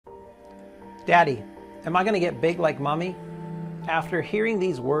Daddy, am I going to get big like Mommy? After hearing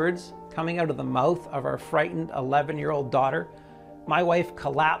these words coming out of the mouth of our frightened 11-year-old daughter, my wife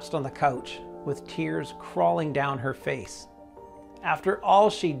collapsed on the couch with tears crawling down her face. After all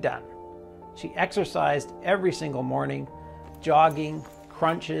she'd done, she exercised every single morning, jogging,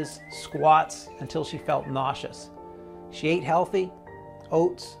 crunches, squats, until she felt nauseous. She ate healthy: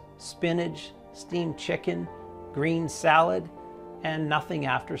 oats, spinach, steamed chicken, green salad, and nothing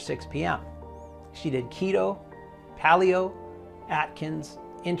after 6 p.m. She did keto, paleo, Atkins,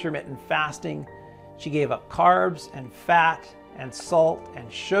 intermittent fasting. She gave up carbs and fat and salt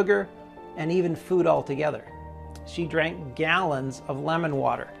and sugar and even food altogether. She drank gallons of lemon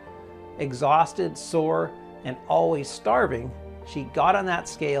water. Exhausted, sore, and always starving, she got on that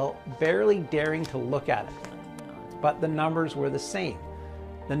scale, barely daring to look at it. But the numbers were the same.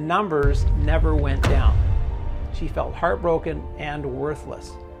 The numbers never went down. She felt heartbroken and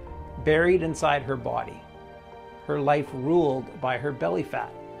worthless, buried inside her body. Her life ruled by her belly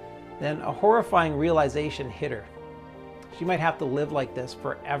fat. Then a horrifying realization hit her. She might have to live like this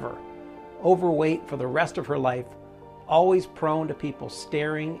forever, overweight for the rest of her life, always prone to people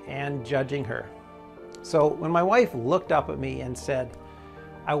staring and judging her. So when my wife looked up at me and said,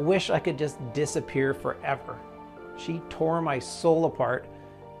 "I wish I could just disappear forever," she tore my soul apart,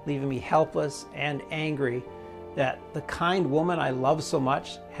 leaving me helpless and angry that the kind woman I love so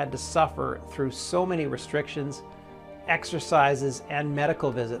much had to suffer through so many restrictions, exercises, and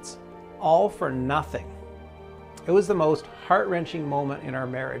medical visits, all for nothing. It was the most heart-wrenching moment in our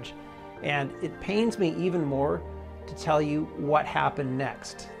marriage, and it pains me even more to tell you what happened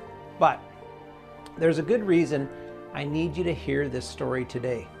next. But there's a good reason I need you to hear this story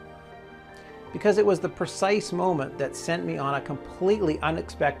today. Because it was the precise moment that sent me on a completely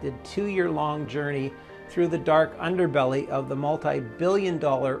unexpected 2-year-long journey through the dark underbelly of the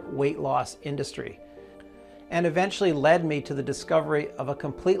multi-billion-dollar weight loss industry, and eventually led me to the discovery of a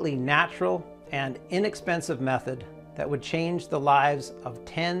completely natural and inexpensive method that would change the lives of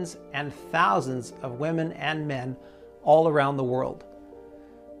tens and thousands of women and men all around the world.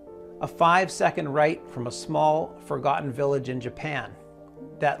 A 5-second write from a small, forgotten village in Japan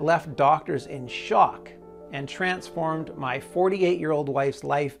that left doctors in shock and transformed my 48-year-old wife's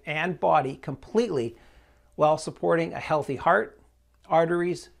life and body completely, while supporting a healthy heart,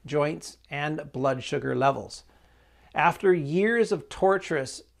 arteries, joints, and blood sugar levels. After years of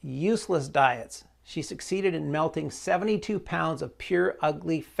torturous, useless diets, she succeeded in melting 72 pounds of pure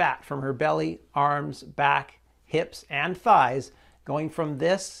ugly fat from her belly, arms, back, hips, and thighs, going from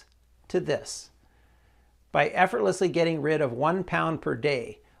this to this. By effortlessly getting rid of 1 pound per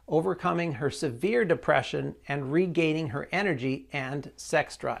day, overcoming her severe depression, and regaining her energy and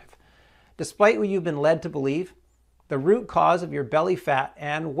sex drive. Despite what you've been led to believe, the root cause of your belly fat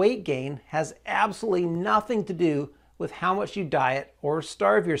and weight gain has absolutely nothing to do with how much you diet or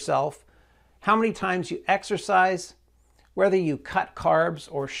starve yourself, how many times you exercise, whether you cut carbs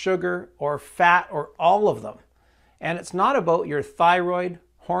or sugar or fat or all of them. And it's not about your thyroid,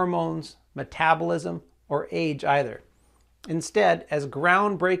 hormones, metabolism, or age either. Instead, as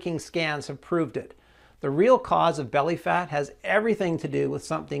groundbreaking scans have proved it, the real cause of belly fat has everything to do with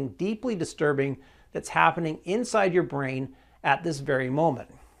something deeply disturbing that's happening inside your brain at this very moment.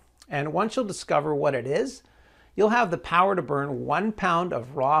 And once you'll discover what it is, you'll have the power to burn 1 pound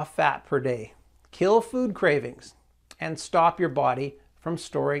of raw fat per day, kill food cravings, and stop your body from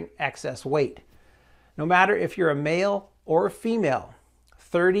storing excess weight. No matter if you're a male or a female,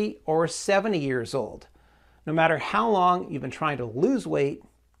 30 or 70 years old, no matter how long you've been trying to lose weight,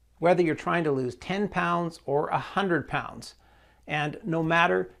 whether you're trying to lose 10 pounds or 100 pounds, and no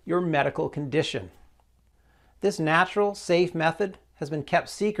matter your medical condition. This natural, safe method has been kept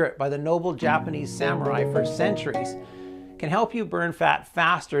secret by the noble Japanese samurai for centuries, can help you burn fat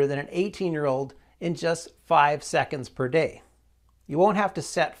faster than an 18-year-old in just 5 seconds per day. You won't have to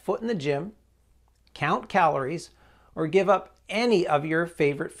set foot in the gym, count calories, or give up any of your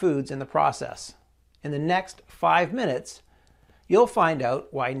favorite foods in the process. In the next 5 minutes, you'll find out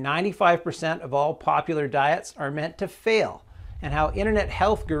why 95% of all popular diets are meant to fail, and how internet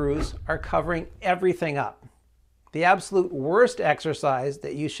health gurus are covering everything up. The absolute worst exercise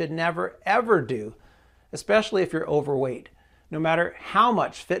that you should never ever do, especially if you're overweight, no matter how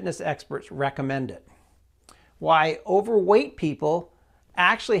much fitness experts recommend it. Why overweight people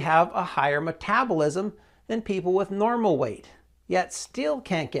actually have a higher metabolism than people with normal weight, yet still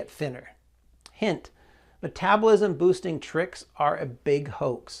can't get thinner. Hint: metabolism boosting tricks are a big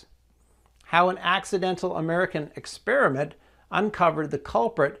hoax. How an accidental American experiment uncovered the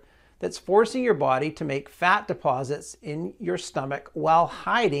culprit that's forcing your body to make fat deposits in your stomach while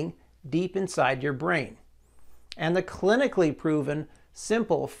hiding deep inside your brain. And the clinically proven,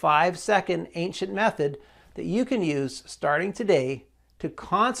 simple 5-second ancient method that you can use starting today to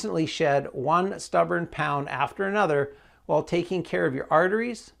constantly shed one stubborn pound after another while taking care of your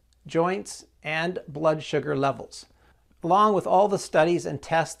arteries, joints, and blood sugar levels, along with all the studies and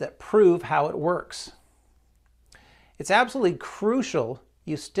tests that prove how it works. It's absolutely crucial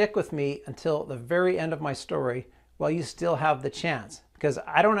you stick with me until the very end of my story while you still have the chance, because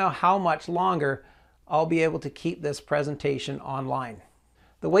I don't know how much longer I'll be able to keep this presentation online.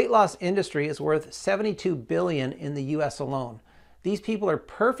 The weight loss industry is worth $72 billion in the US alone. These people are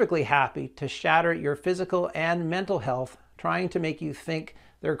perfectly happy to shatter your physical and mental health, trying to make you think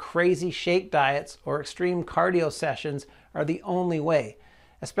their crazy shake diets or extreme cardio sessions are the only way,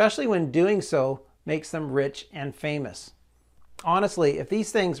 especially when doing so makes them rich and famous. Honestly, if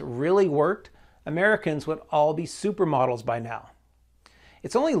these things really worked, Americans would all be supermodels by now.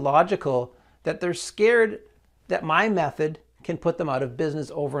 It's only logical that they're scared that my method can put them out of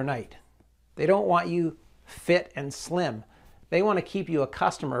business overnight. They don't want you fit and slim. They want to keep you a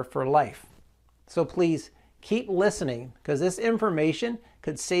customer for life. So please keep listening, because this information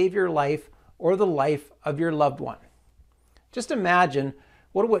could save your life or the life of your loved one. Just imagine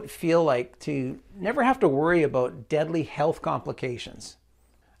what it would feel like to never have to worry about deadly health complications,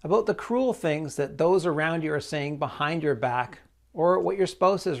 about the cruel things that those around you are saying behind your back, or what your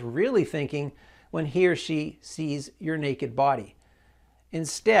spouse is really thinking when he or she sees your naked body.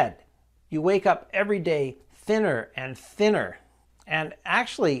 Instead, you wake up every day thinner and thinner, and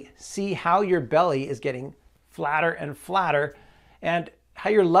actually see how your belly is getting flatter and flatter, and how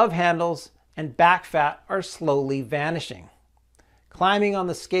your love handles and back fat are slowly vanishing. Climbing on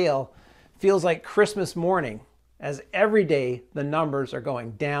the scale feels like Christmas morning, as every day the numbers are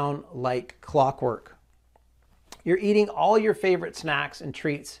going down like clockwork. You're eating all your favorite snacks and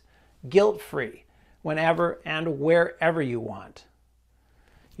treats guilt-free whenever and wherever you want.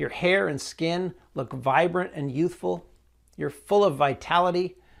 Your hair and skin look vibrant and youthful. You're full of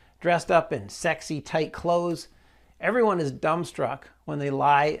vitality, dressed up in sexy tight clothes. Everyone is dumbstruck when they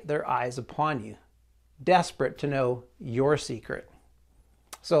lie their eyes upon you, desperate to know your secret.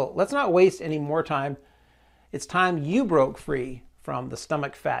 So let's not waste any more time. It's time you broke free from the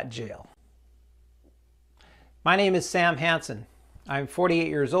stomach fat jail. My name is Sam Hansen. I'm 48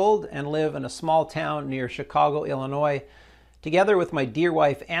 years old and live in a small town near Chicago, Illinois, together with my dear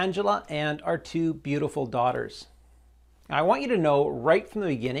wife Angela and our 2 beautiful daughters. I want you to know right from the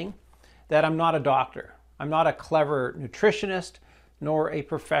beginning that I'm not a doctor. I'm not a clever nutritionist nor a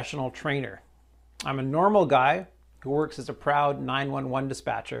professional trainer. I'm a normal guy who works as a proud 911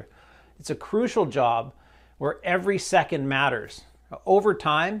 dispatcher. It's a crucial job where every second matters. Over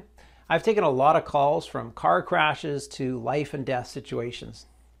time, I've taken a lot of calls from car crashes to life and death situations.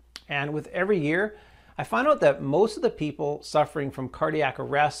 And with every year, I find out that most of the people suffering from cardiac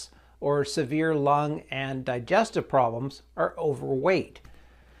arrests or severe lung and digestive problems are overweight.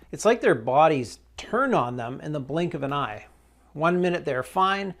 It's like their bodies turn on them in the blink of an eye. One minute they're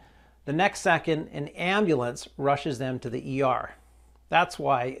fine, the next second an ambulance rushes them to the ER. That's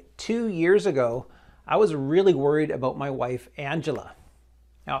why 2 years ago, I was really worried about my wife, Angela.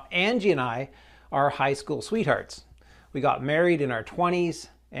 Now, Angie and I are high school sweethearts. We got married in our 20s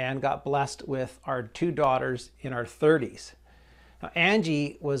and got blessed with our 2 daughters in our 30s. Now,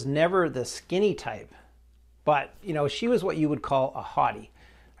 Angie was never the skinny type, but she was what you would call a hottie.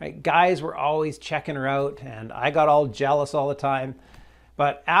 Right? Guys were always checking her out, and I got all jealous all the time.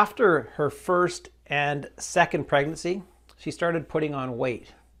 But after her first and second pregnancy, she started putting on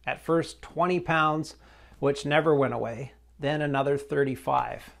weight. At first 20 pounds, which never went away, then another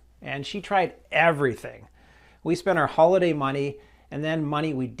 35. And she tried everything. We spent our holiday money and then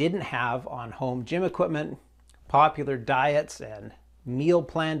money we didn't have on home gym equipment, popular diets and meal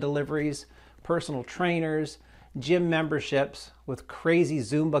plan deliveries, personal trainers, gym memberships with crazy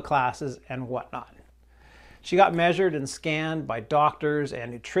Zumba classes and whatnot. She got measured and scanned by doctors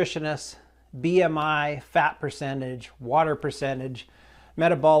and nutritionists, BMI, fat percentage, water percentage,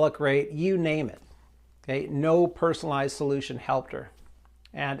 metabolic rate, you name it. Okay, no personalized solution helped her.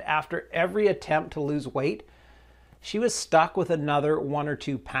 And after every attempt to lose weight, she was stuck with another 1 or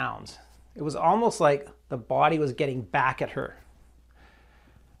 2 pounds. It was almost like the body was getting back at her.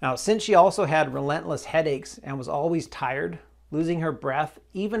 Now, since she also had relentless headaches and was always tired, losing her breath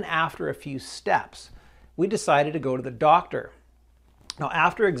even after a few steps, we decided to go to the doctor. Now,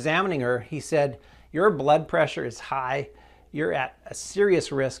 after examining her, he said, "Your blood pressure is high. You're at a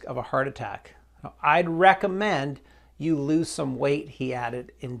serious risk of a heart attack. Now, I'd recommend you lose some weight," he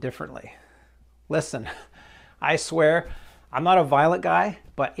added indifferently. Listen, I swear, I'm not a violent guy,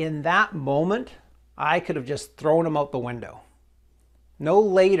 but in that moment, I could have just thrown him out the window. No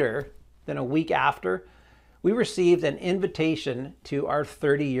later than a week after, we received an invitation to our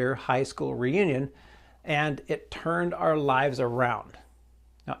 30-year high school reunion, and it turned our lives around.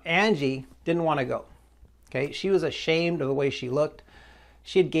 Now, Angie didn't want to go. Okay, she was ashamed of the way she looked.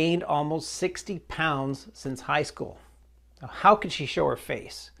 She had gained almost 60 pounds since high school. Now, how could she show her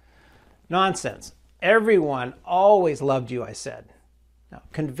face? Nonsense. Everyone always loved you, I said. Now,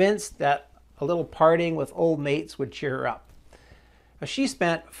 convinced that a little partying with old mates would cheer her up. Now, she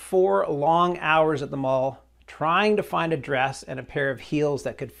spent 4 long hours at the mall trying to find a dress and a pair of heels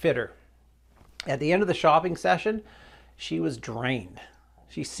that could fit her. At the end of the shopping session, she was drained.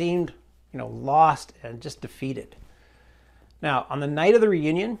 She seemed, lost and just defeated. Now, on the night of the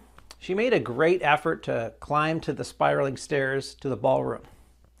reunion, she made a great effort to climb to the spiraling stairs to the ballroom.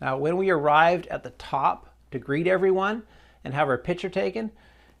 Now, when we arrived at the top to greet everyone and have our picture taken,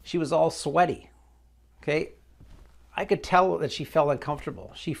 she was all sweaty. Okay, I could tell that she felt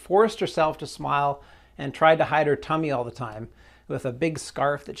uncomfortable. She forced herself to smile and tried to hide her tummy all the time with a big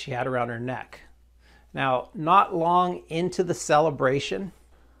scarf that she had around her neck. Now, not long into the celebration,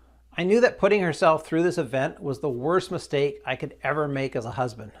 I knew that putting herself through this event was the worst mistake I could ever make as a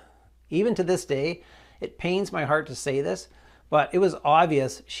husband. Even to this day, it pains my heart to say this, but it was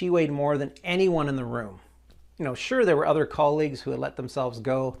obvious she weighed more than anyone in the room. Sure, there were other colleagues who had let themselves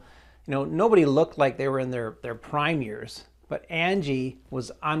go. Nobody looked like they were in their prime years, but Angie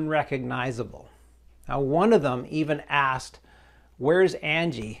was unrecognizable. Now, one of them even asked, "Where's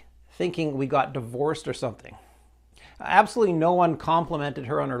Angie?" thinking we got divorced or something. Absolutely no one complimented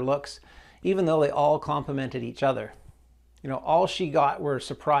her on her looks, even though they all complimented each other. All she got were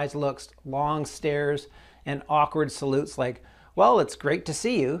surprised looks, long stares, and awkward salutes like, "Well, it's great to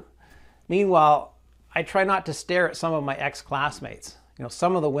see you." Meanwhile, I try not to stare at some of my ex-classmates.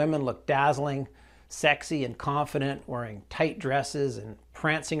 Some of the women look dazzling, sexy, and confident, wearing tight dresses and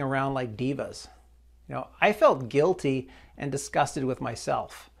prancing around like divas. I felt guilty and disgusted with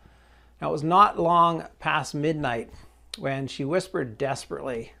myself. Now, it was not long past midnight when she whispered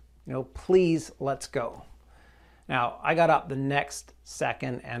desperately, "Please, let's go." Now, I got up the next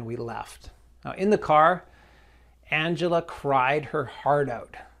second and we left. Now, in the car, Angela cried her heart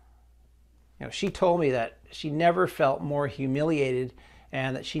out. She told me that she never felt more humiliated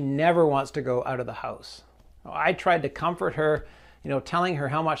and that she never wants to go out of the house. I tried to comfort her, telling her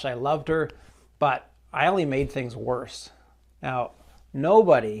how much I loved her, but I only made things worse. Now,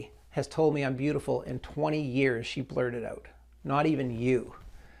 nobody has told me I'm beautiful in 20 years, she blurted out. Not even you.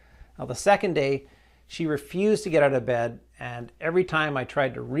 Now, the second day, she refused to get out of bed, and every time I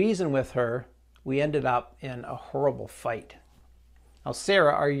tried to reason with her, we ended up in a horrible fight. Now,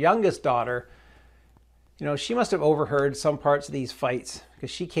 Sarah, our youngest daughter, she must have overheard some parts of these fights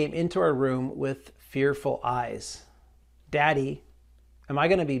because she came into our room with fearful eyes. "Daddy, am I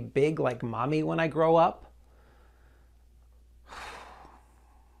going to be big like Mommy when I grow up?"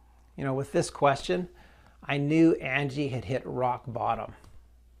 With this question, I knew Angie had hit rock bottom.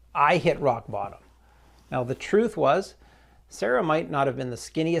 I hit rock bottom. Now, the truth was, Sarah might not have been the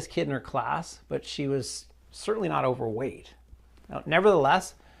skinniest kid in her class, but she was certainly not overweight. Now,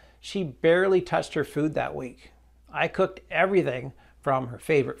 nevertheless, she barely touched her food that week. I cooked everything from her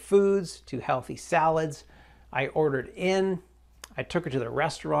favorite foods to healthy salads. I ordered in. I took her to the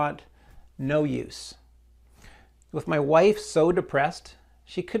restaurant. No use. With my wife so depressed,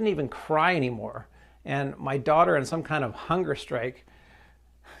 she couldn't even cry anymore. And my daughter on some kind of hunger strike,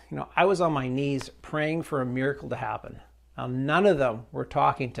 I was on my knees praying for a miracle to happen. Now, none of them were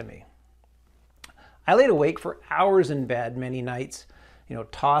talking to me. I laid awake for hours in bed many nights,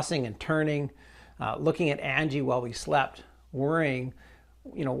 tossing and turning, looking at Angie while we slept, worrying,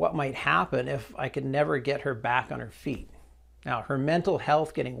 what might happen if I could never get her back on her feet. Now, her mental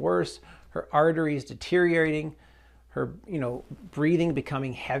health getting worse, her arteries deteriorating, her, breathing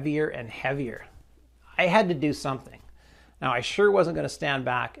becoming heavier and heavier. I had to do something. Now, I sure wasn't going to stand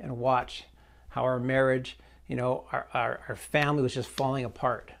back and watch how our marriage, our family was just falling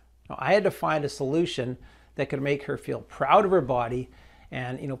apart. Now, I had to find a solution that could make her feel proud of her body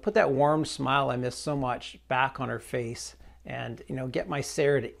and, put that warm smile I miss so much back on her face and, get my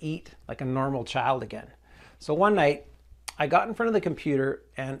Sarah to eat like a normal child again. So one night, I got in front of the computer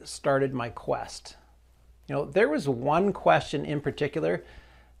and started my quest. There was one question in particular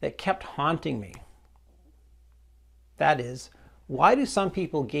that kept haunting me. That is, why do some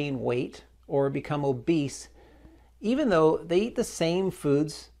people gain weight or become obese even though they eat the same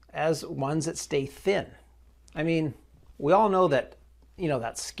foods as ones that stay thin? I mean, we all know that,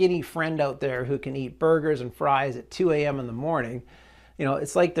 that skinny friend out there who can eat burgers and fries at 2 a.m. in the morning.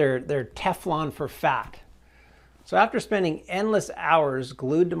 It's like they're Teflon for fat. So after spending endless hours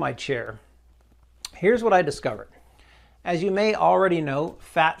glued to my chair, here's what I discovered. As you may already know,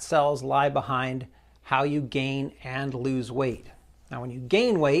 fat cells lie behind how you gain and lose weight. Now, when you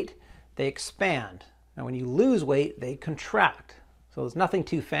gain weight, they expand. Now, when you lose weight, they contract. So there's nothing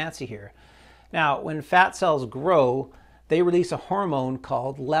too fancy here. Now, when fat cells grow, they release a hormone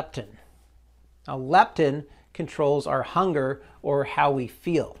called leptin. Now, leptin controls our hunger or how we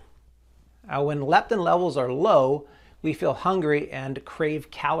feel. Now, when leptin levels are low, we feel hungry and crave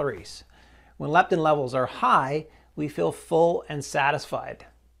calories. When leptin levels are high, we feel full and satisfied.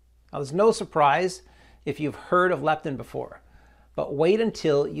 Now, there's no surprise if you've heard of leptin before, but wait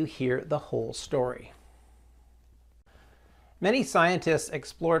until you hear the whole story. Many scientists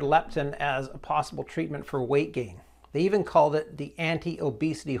explored leptin as a possible treatment for weight gain. They even called it the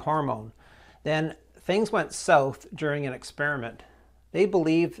anti-obesity hormone. Then things went south during an experiment. They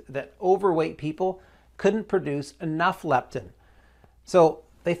believed that overweight people couldn't produce enough leptin. So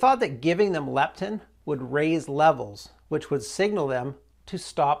they thought that giving them leptin would raise levels, which would signal them to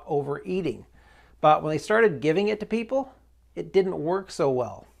stop overeating. But when they started giving it to people, it didn't work so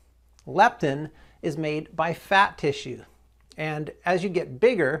well. Leptin is made by fat tissue, and as you get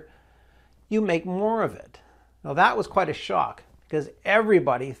bigger, you make more of it. Now that was quite a shock because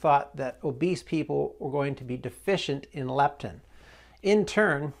everybody thought that obese people were going to be deficient in leptin. In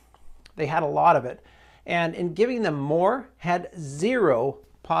turn, they had a lot of it, and in giving them more had zero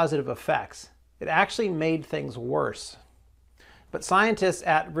positive effects. It actually made things worse. But scientists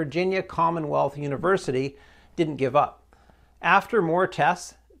at Virginia Commonwealth University didn't give up. After more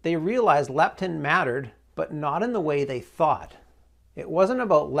tests, they realized leptin mattered, but not in the way they thought. It wasn't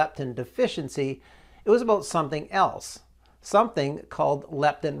about leptin deficiency, it was about something else, something called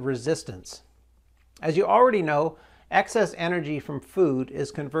leptin resistance. As you already know, excess energy from food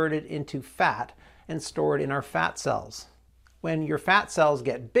is converted into fat and stored in our fat cells. When your fat cells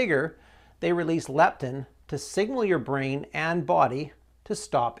get bigger, they release leptin to signal your brain and body to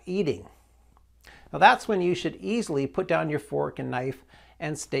stop eating. Now that's when you should easily put down your fork and knife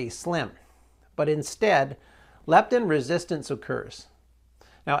and stay slim. But instead, leptin resistance occurs.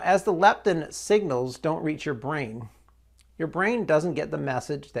 Now, as the leptin signals don't reach your brain doesn't get the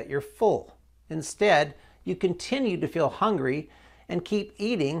message that you're full. Instead, you continue to feel hungry and keep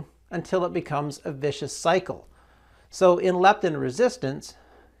eating until it becomes a vicious cycle. So in leptin resistance,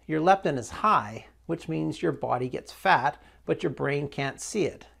 your leptin is high, which means your body gets fat, but your brain can't see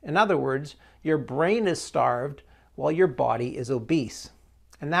it. In other words, your brain is starved while your body is obese.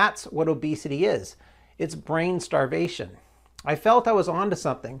 And that's what obesity is. It's brain starvation. I felt I was onto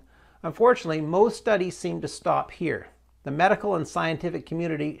something. Unfortunately, most studies seem to stop here. The medical and scientific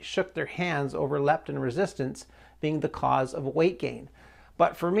community shook their hands over leptin resistance being the cause of weight gain.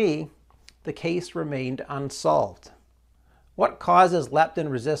 But for me, the case remained unsolved. What causes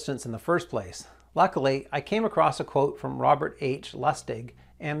leptin resistance in the first place? Luckily, I came across a quote from Robert H. Lustig,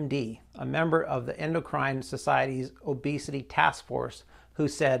 MD, a member of the Endocrine Society's Obesity Task Force, who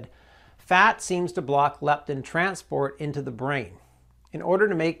said, "Fat seems to block leptin transport into the brain. In order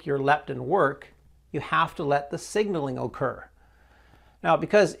to make your leptin work, you have to let the signaling occur." Now,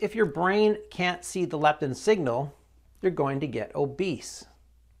 because if your brain can't see the leptin signal, you're going to get obese.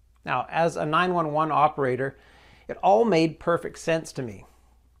 Now, as a 911 operator, it all made perfect sense to me.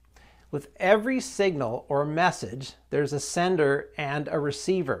 With every signal or message, there's a sender and a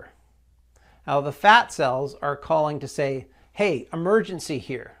receiver. Now, the fat cells are calling to say, "Hey, emergency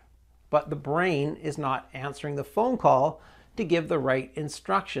here." But the brain is not answering the phone call to give the right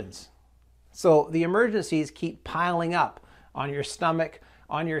instructions. So the emergencies keep piling up on your stomach,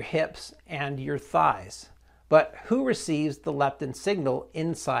 on your hips, and your thighs. But who receives the leptin signal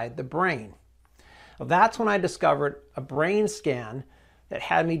inside the brain? Well, that's when I discovered a brain scan that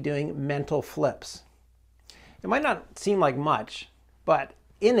had me doing mental flips. It might not seem like much, but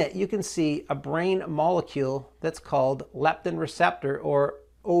in it you can see a brain molecule that's called leptin receptor, or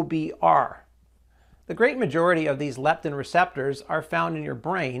OBR. The great majority of these leptin receptors are found in your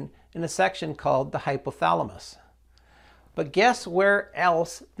brain in a section called the hypothalamus. But guess where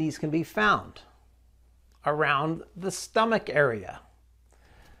else these can be found? Around the stomach area.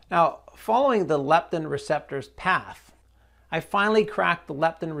 Now, following the leptin receptor's path, I finally cracked the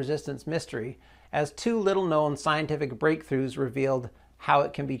leptin resistance mystery as two little-known scientific breakthroughs revealed how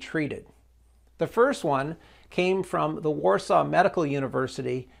it can be treated. The first one came from the Warsaw Medical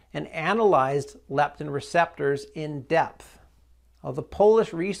University and analyzed leptin receptors in depth. Well, the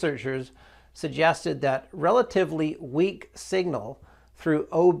Polish researchers suggested that relatively weak signal through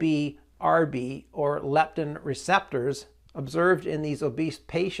OB/RB or leptin receptors observed in these obese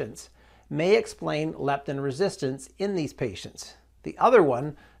patients may explain leptin resistance in these patients. The other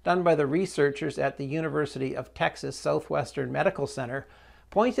one, done by the researchers at the University of Texas Southwestern Medical Center,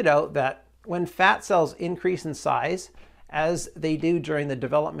 pointed out that when fat cells increase in size, as they do during the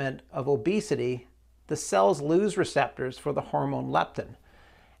development of obesity, the cells lose receptors for the hormone leptin.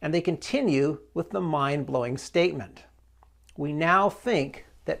 And they continue with the mind-blowing statement: we now think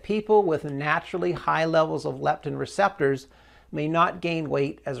that people with naturally high levels of leptin receptors may not gain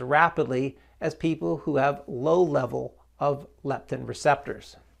weight as rapidly as people who have low level of leptin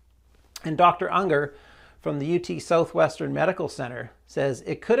receptors. And Dr. Unger from the UT Southwestern Medical Center says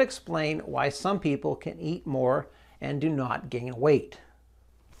it could explain why some people can eat more and do not gain weight.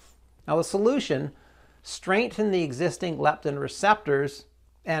 Now the solution: strengthen the existing leptin receptors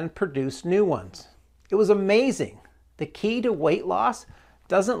and produce new ones. It was amazing. The key to weight loss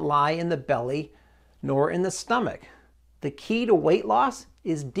doesn't lie in the belly nor in the stomach. The key to weight loss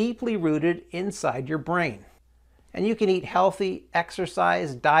is deeply rooted inside your brain. And you can eat healthy,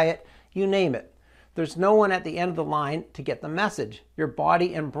 exercise, diet, you name it. There's no one at the end of the line to get the message. Your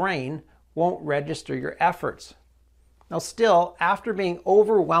body and brain won't register your efforts. Now still, after being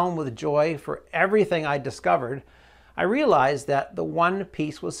overwhelmed with joy for everything I discovered, I realized that the one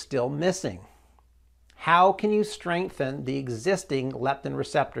piece was still missing. How can you strengthen the existing leptin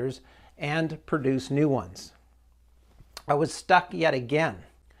receptors and produce new ones? I was stuck yet again.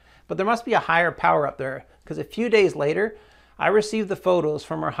 But there must be a higher power up there, because a few days later, I received the photos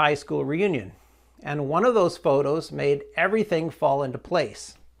from our high school reunion. And one of those photos made everything fall into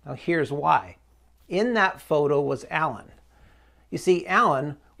place. Now here's why. In that photo was Alan. You see,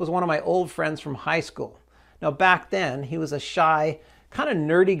 Alan was one of my old friends from high school. Now back then, he was a shy, kind of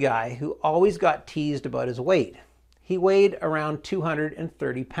nerdy guy who always got teased about his weight. He weighed around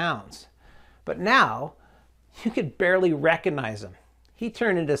 230 pounds. But now, you could barely recognize him. He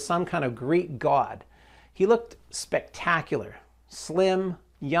turned into some kind of Greek god. He looked spectacular, slim,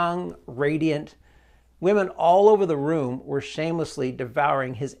 young, radiant. Women all over the room were shamelessly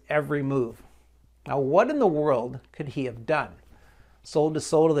devouring his every move. Now, what in the world could he have done? Sold his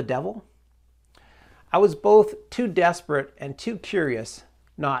soul to the devil? I was both too desperate and too curious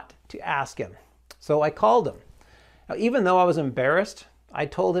not to ask him. So I called him. Now, even though I was embarrassed, I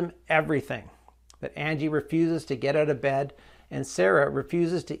told him everything. That Angie refuses to get out of bed and Sarah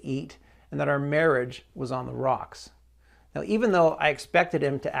refuses to eat, and that our marriage was on the rocks. Now, even though I expected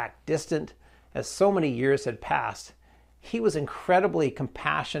him to act distant, as so many years had passed, he was incredibly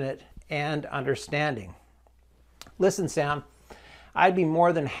compassionate and understanding. Listen, Sam, I'd be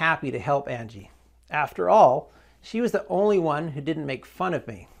more than happy to help Angie. After all, she was the only one who didn't make fun of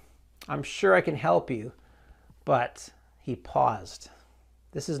me. I'm sure I can help you, but he paused.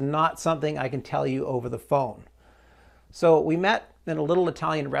 This is not something I can tell you over the phone. So we met in a little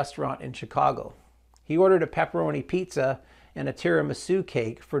Italian restaurant in Chicago. He ordered a pepperoni pizza and a tiramisu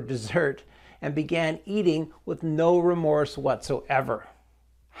cake for dessert and began eating with no remorse whatsoever.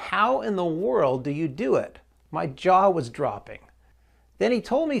 How in the world do you do it? My jaw was dropping. Then he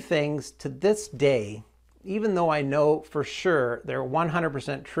told me things to this day, even though I know for sure they're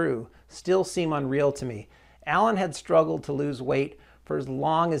 100% true, still seem unreal to me. Alan had struggled to lose weight for as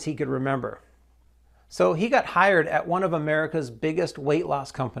long as he could remember. So he got hired at one of America's biggest weight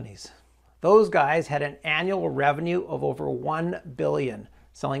loss companies. Those guys had an annual revenue of over $1 billion,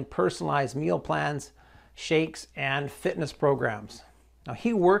 selling personalized meal plans, shakes, and fitness programs. Now,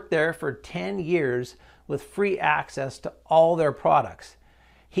 he worked there for 10 years with free access to all their products.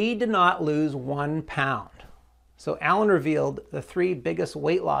 He did not lose 1 pound. So Alan revealed the 3 biggest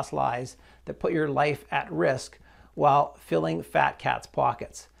weight loss lies that put your life at risk while filling fat cats'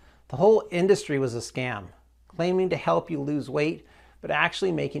 pockets. The whole industry was a scam, claiming to help you lose weight, but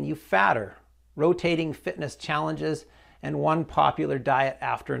actually making you fatter, rotating fitness challenges, and one popular diet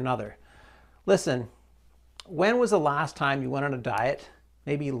after another. Listen, when was the last time you went on a diet,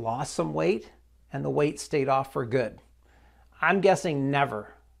 maybe lost some weight, and the weight stayed off for good? I'm guessing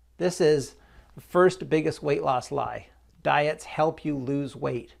never. This is the first biggest weight loss lie. Diets help you lose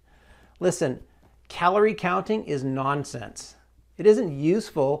weight. Listen, calorie counting is nonsense. It isn't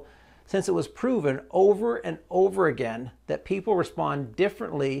useful since it was proven over and over again that people respond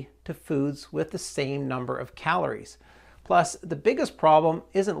differently to foods with the same number of calories. Plus, the biggest problem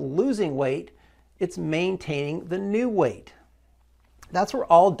isn't losing weight, it's maintaining the new weight. That's where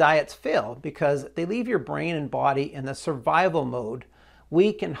all diets fail, because they leave your brain and body in the survival mode,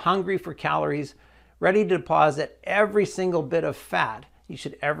 weak and hungry for calories, ready to deposit every single bit of fat you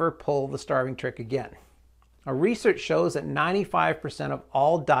should ever pull the starving trick again. Now, research shows that 95% of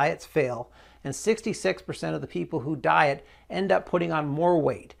all diets fail, and 66% of the people who diet end up putting on more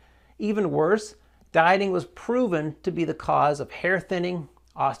weight. Even worse, dieting was proven to be the cause of hair thinning,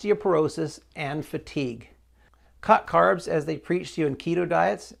 osteoporosis, and fatigue. Cut carbs as they preach to you in keto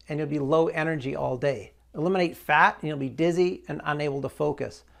diets, and you'll be low energy all day. Eliminate fat, and you'll be dizzy and unable to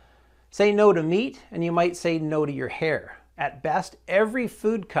focus. Say no to meat, and you might say no to your hair. At best, every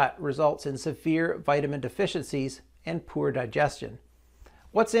food cut results in severe vitamin deficiencies and poor digestion.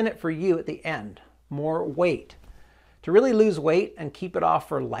 What's in it for you at the end? More weight. To really lose weight and keep it off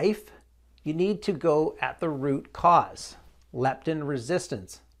for life, you need to go at the root cause, leptin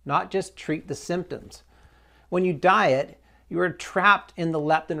resistance, not just treat the symptoms. When you diet, you are trapped in the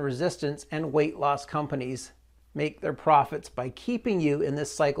leptin resistance, and weight loss companies make their profits by keeping you in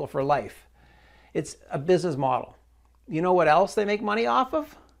this cycle for life. It's a business model. You know what else they make money off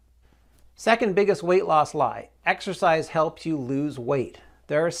of? Second biggest weight loss lie: exercise helps you lose weight.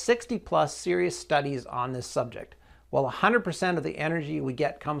 There are 60+ serious studies on this subject. While 100% of the energy we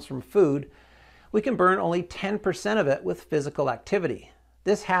get comes from food, we can burn only 10% of it with physical activity.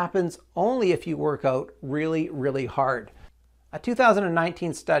 This happens only if you work out really, really hard. A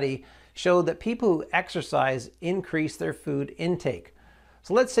 2019 study showed that people who exercise increase their food intake.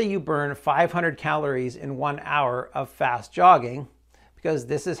 So let's say you burn 500 calories in 1 hour of fast jogging, because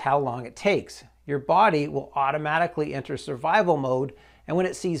this is how long it takes. Your body will automatically enter survival mode, and when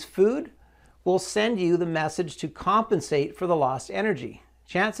it sees food, will send you the message to compensate for the lost energy.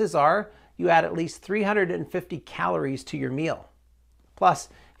 Chances are you add at least 350 calories to your meal. Plus,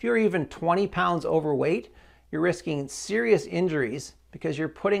 if you're even 20 pounds overweight, you're risking serious injuries because you're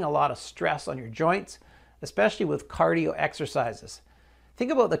putting a lot of stress on your joints, especially with cardio exercises.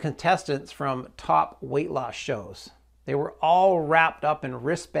 Think about the contestants from top weight loss shows. They were all wrapped up in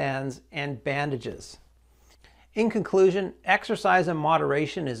wristbands and bandages. In conclusion, exercise in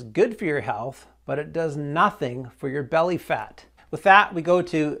moderation is good for your health, but it does nothing for your belly fat. With that, we go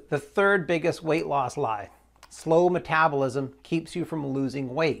to the third biggest weight loss lie. Slow metabolism keeps you from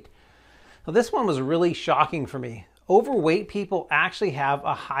losing weight. Now, this one was really shocking for me. Overweight people actually have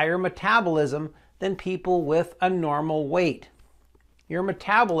a higher metabolism than people with a normal weight. Your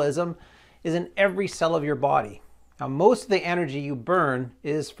metabolism is in every cell of your body. Now, most of the energy you burn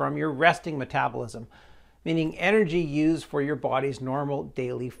is from your resting metabolism, meaning energy used for your body's normal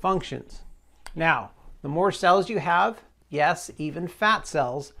daily functions. Now, the more cells you have, yes, even fat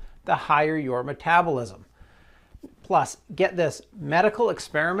cells, the higher your metabolism. Plus, get this, medical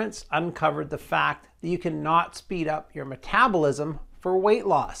experiments uncovered the fact that you cannot speed up your metabolism for weight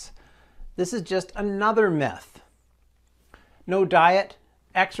loss. This is just another myth. No diet,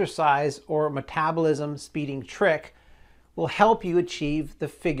 exercise, or metabolism speeding trick will help you achieve the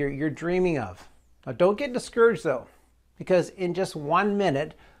figure you're dreaming of. Now, don't get discouraged though, because in just 1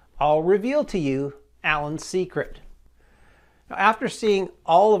 minute, I'll reveal to you Alan's secret. Now, after seeing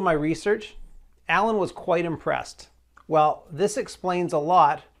all of my research, Alan was quite impressed. Well, this explains a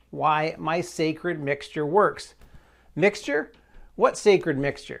lot why my sacred mixture works. Mixture? What sacred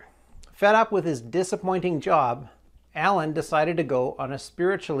mixture? Fed up with his disappointing job, Alan decided to go on a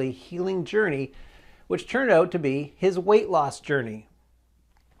spiritually healing journey, which turned out to be his weight loss journey.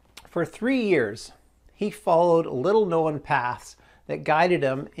 For 3 years, he followed little-known paths that guided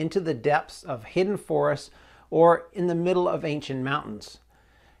him into the depths of hidden forests or in the middle of ancient mountains.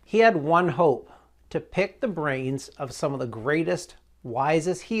 He had one hope: to pick the brains of some of the greatest,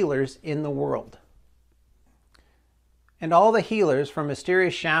 wisest healers in the world. And all the healers, from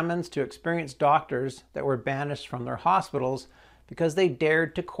mysterious shamans to experienced doctors that were banished from their hospitals because they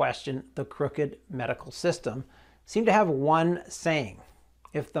dared to question the crooked medical system, seem to have one saying: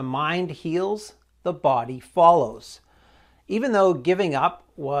 if the mind heals, the body follows. Even though giving up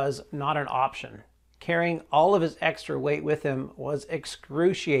was not an option, carrying all of his extra weight with him was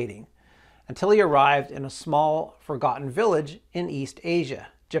excruciating, until he arrived in a small, forgotten village in East Asia,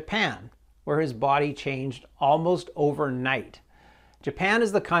 Japan, where his body changed almost overnight. Japan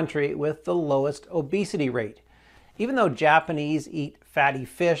is the country with the lowest obesity rate. Even though Japanese eat fatty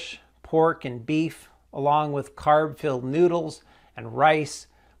fish, pork, and beef, along with carb-filled noodles and rice,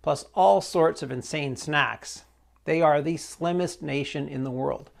 plus all sorts of insane snacks, they are the slimmest nation in the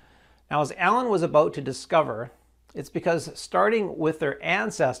world. Now, as Alan was about to discover, it's because starting with their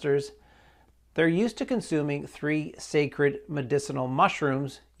ancestors, they're used to consuming 3 sacred medicinal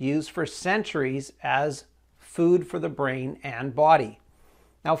mushrooms used for centuries as food for the brain and body.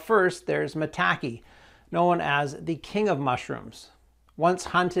 Now, first, there's maitake, known as the king of mushrooms, once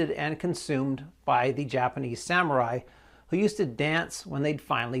hunted and consumed by the Japanese samurai, who used to dance when they'd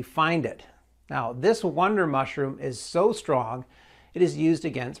finally find it. Now, this wonder mushroom is so strong, it is used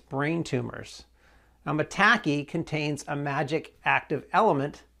against brain tumors. Now, maitake contains a magic active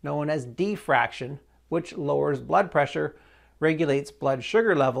element known as diffraction, which lowers blood pressure, regulates blood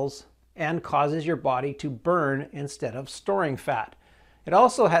sugar levels, and causes your body to burn instead of storing fat. It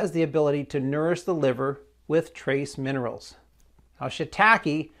also has the ability to nourish the liver with trace minerals. Now,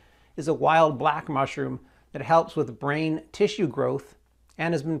 shiitake is a wild black mushroom that helps with brain tissue growth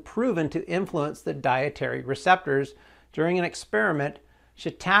and has been proven to influence the dietary receptors. During an experiment,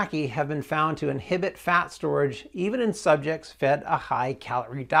 shiitake have been found to inhibit fat storage even in subjects fed a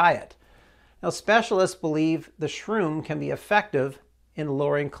high-calorie diet. Now, specialists believe the shroom can be effective in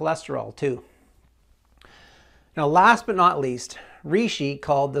lowering cholesterol too. Now, last but not least, reishi,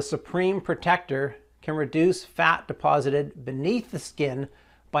 called the Supreme Protector, can reduce fat deposited beneath the skin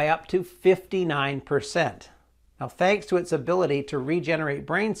by up to 59%. Now, thanks to its ability to regenerate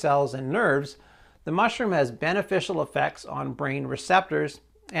brain cells and nerves, the mushroom has beneficial effects on brain receptors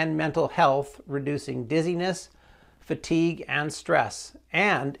and mental health, reducing dizziness, fatigue, and stress,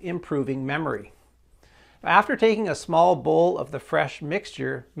 and improving memory. After taking a small bowl of the fresh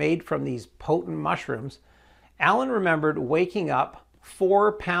mixture made from these potent mushrooms, Alan remembered waking up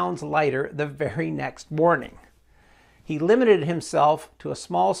 4 pounds lighter the very next morning. He limited himself to a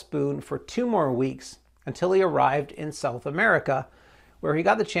small spoon for 2 more weeks until he arrived in South America, where he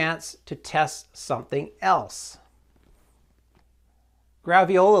got the chance to test something else.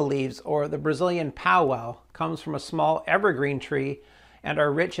 Graviola leaves, or the Brazilian powwow, comes from a small evergreen tree and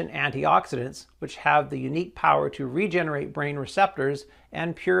are rich in antioxidants, which have the unique power to regenerate brain receptors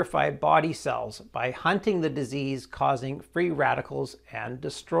and purify body cells by hunting the disease-causing free radicals and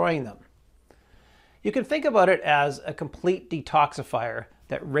destroying them. You can think about it as a complete detoxifier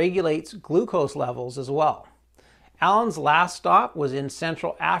that regulates glucose levels as well. Alan's last stop was in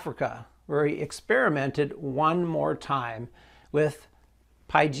Central Africa, where he experimented one more time with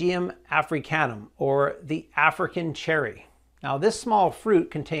Pygeum africanum, or the African cherry. Now, this small fruit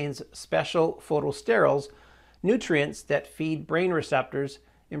contains special phytosterols, nutrients that feed brain receptors,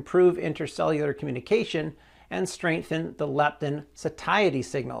 improve intercellular communication, and strengthen the leptin satiety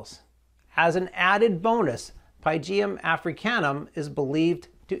signals. As an added bonus, Pygeum africanum is believed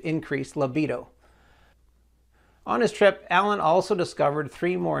to increase libido. On his trip, Alan also discovered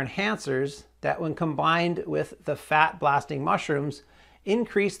 3 more enhancers that, when combined with the fat-blasting mushrooms,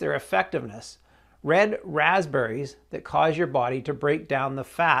 increase their effectiveness. Red raspberries that cause your body to break down the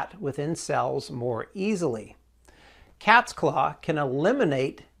fat within cells more easily. Cat's claw can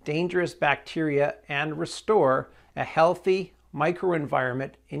eliminate dangerous bacteria and restore a healthy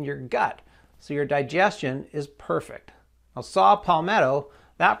microenvironment in your gut, so your digestion is perfect. Now, saw palmetto,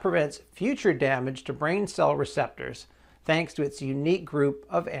 that prevents future damage to brain cell receptors thanks to its unique group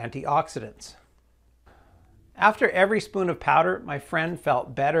of antioxidants. After every spoon of powder, my friend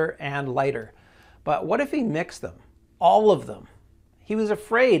felt better and lighter. But what if he mixed them? All of them. He was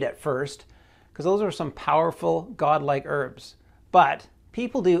afraid at first, because those are some powerful, godlike herbs. But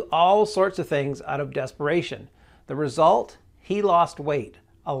people do all sorts of things out of desperation. The result? He lost weight.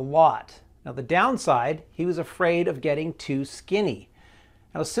 A lot. Now, the downside, he was afraid of getting too skinny.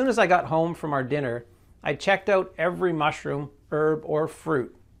 Now, as soon as I got home from our dinner, I checked out every mushroom, herb, or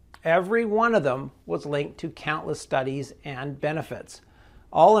fruit. Every one of them was linked to countless studies and benefits.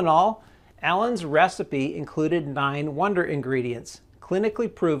 All in all, Alan's recipe included 9 wonder ingredients,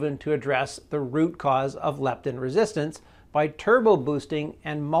 clinically proven to address the root cause of leptin resistance by turbo boosting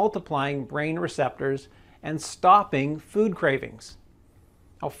and multiplying brain receptors and stopping food cravings.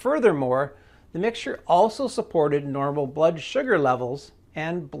 Now, furthermore, the mixture also supported normal blood sugar levels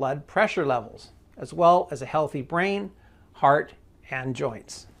and blood pressure levels, as well as a healthy brain, heart, and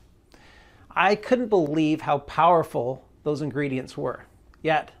joints. I couldn't believe how powerful those ingredients were.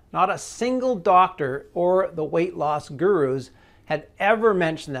 Yet, not a single doctor or the weight loss gurus had ever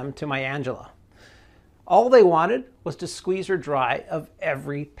mentioned them to my Angela. All they wanted was to squeeze her dry of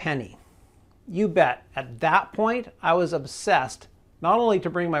every penny. You bet, at that point, I was obsessed not only to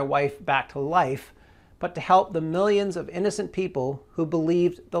bring my wife back to life, but to help the millions of innocent people who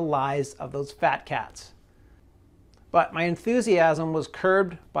believed the lies of those fat cats. But my enthusiasm was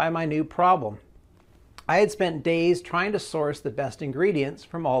curbed by my new problem. I had spent days trying to source the best ingredients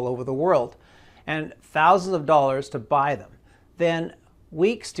from all over the world, and thousands of dollars to buy them, then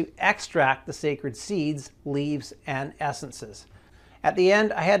weeks to extract the sacred seeds, leaves, and essences. At the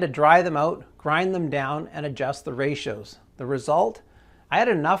end, I had to dry them out, grind them down, and adjust the ratios. The result? I had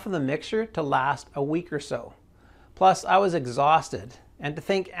enough of the mixture to last a week or so. Plus, I was exhausted, and to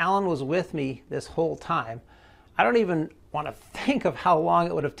think Alan was with me this whole time, I don't even want to think of how long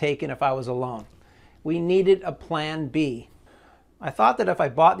it would have taken if I was alone. We needed a plan B. I thought that if I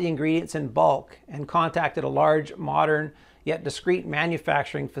bought the ingredients in bulk and contacted a large, modern, yet discreet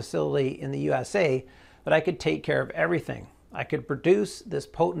manufacturing facility in the USA, that I could take care of everything. I could produce this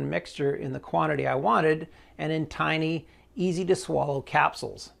potent mixture in the quantity I wanted and in tiny, easy to swallow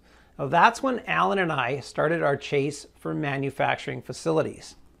capsules. Now that's when Alan and I started our chase for manufacturing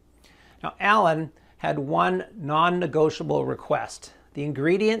facilities. Now Alan had one non-negotiable request. The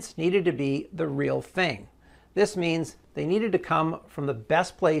ingredients needed to be the real thing. This means they needed to come from the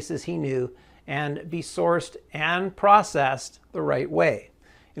best places he knew and be sourced and processed the right way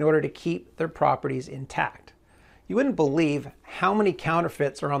in order to keep their properties intact. You wouldn't believe how many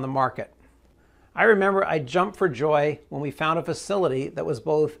counterfeits are on the market. I remember I jumped for joy when we found a facility that was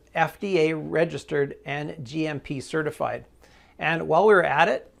both FDA registered and GMP certified. And while we were at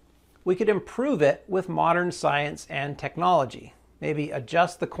it, we could improve it with modern science and technology. Maybe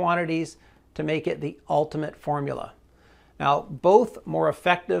adjust the quantities to make it the ultimate formula. Now, both more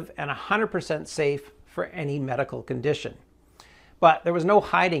effective and 100% safe for any medical condition. But there was no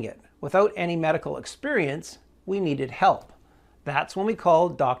hiding it. Without any medical experience, we needed help. That's when we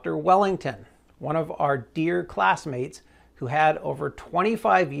called Dr. Wellington, one of our dear classmates who had over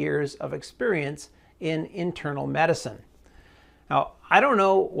 25 years of experience in internal medicine. Now, I don't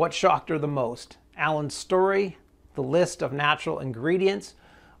know what shocked her the most, Alan's story, the list of natural ingredients,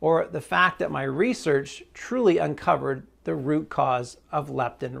 or the fact that my research truly uncovered the root cause of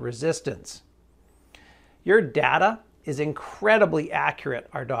leptin resistance. Your data is incredibly accurate,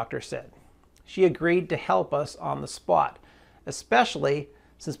 our doctor said. She agreed to help us on the spot, especially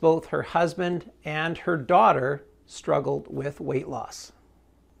since both her husband and her daughter struggled with weight loss.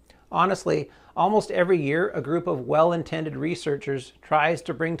 Honestly, almost every year, a group of well-intended researchers tries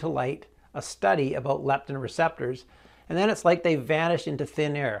to bring to light a study about leptin receptors, and then it's like they vanished into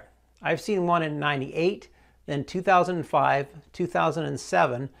thin air. I've seen one in '98, then 2005,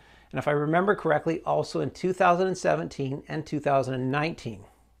 2007, and if I remember correctly, also in 2017 and 2019.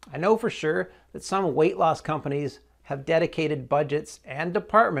 I know for sure that some weight loss companies have dedicated budgets and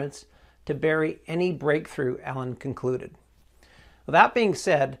departments to bury any breakthrough, Alan concluded. Well, that being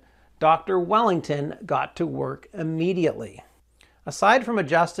said, Dr. Wellington got to work immediately. Aside from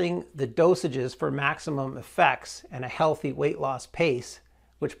adjusting the dosages for maximum effects and a healthy weight loss pace,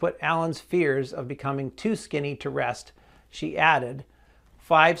 which put Alan's fears of becoming too skinny to rest, she added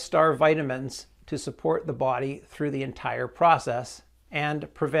 5-star vitamins to support the body through the entire process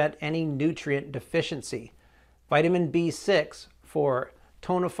and prevent any nutrient deficiency. Vitamin B6 for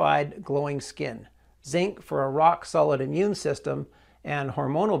tonified, glowing skin, zinc for a rock-solid immune system and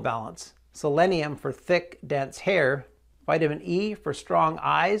hormonal balance, selenium for thick, dense hair, vitamin E for strong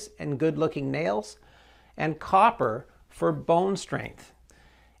eyes and good-looking nails, and copper for bone strength.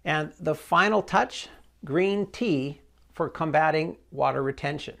 And the final touch, green tea for combating water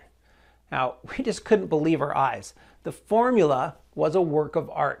retention. Now, we just couldn't believe our eyes. The formula was a work of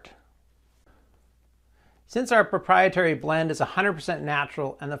art. Since our proprietary blend is 100%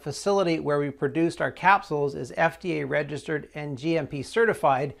 natural and the facility where we produced our capsules is FDA registered and GMP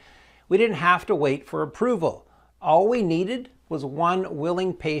certified, we didn't have to wait for approval. All we needed was one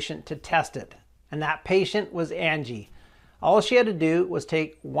willing patient to test it, and that patient was Angie. All she had to do was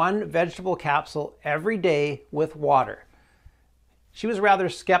take one vegetable capsule every day with water. She was rather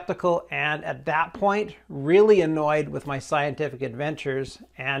skeptical and at that point really annoyed with my scientific adventures,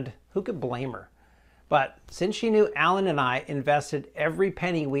 and who could blame her? But since she knew Alan and I invested every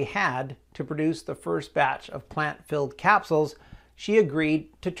penny we had to produce the first batch of plant-filled capsules, she agreed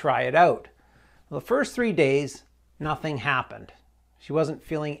to try it out. Well, the first 3 days, nothing happened. She wasn't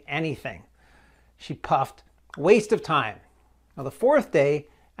feeling anything. She puffed, waste of time. Now the 4th day,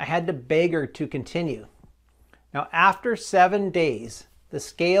 I had to beg her to continue. Now after 7 days, the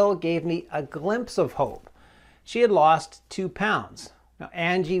scale gave me a glimpse of hope. She had lost 2 pounds. Now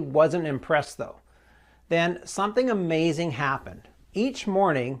Angie wasn't impressed though. Then something amazing happened. Each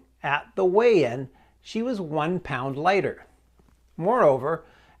morning at the weigh-in, she was 1 pound lighter. Moreover,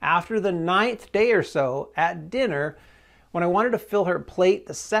 after the 9th day or so at dinner, when I wanted to fill her plate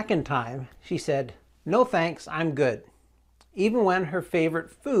the 2nd time, she said, "No thanks, I'm good." Even when her favorite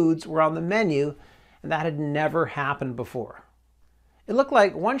foods were on the menu, and that had never happened before. It looked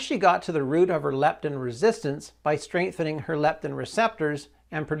like once she got to the root of her leptin resistance by strengthening her leptin receptors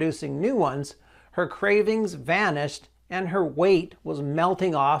and producing new ones, her cravings vanished and her weight was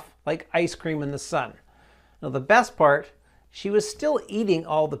melting off like ice cream in the sun. Now the best part, she was still eating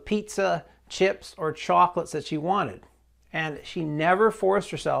all the pizza, chips, or chocolates that she wanted. And she never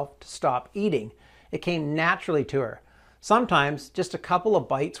forced herself to stop eating. It came naturally to her. Sometimes just a couple of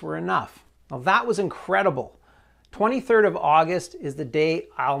bites were enough. Now that was incredible. 23rd of August is the day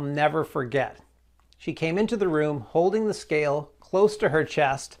I'll never forget. She came into the room holding the scale close to her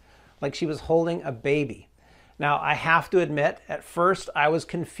chest like she was holding a baby. Now I have to admit, at first I was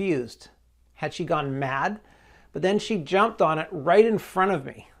confused. Had she gone mad? But then she jumped on it right in front of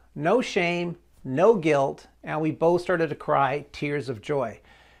me. No shame, no guilt, and we both started to cry tears of joy.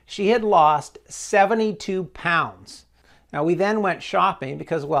 She had lost 72 pounds. Now we then went shopping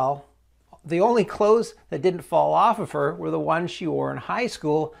because, well, the only clothes that didn't fall off of her were the ones she wore in high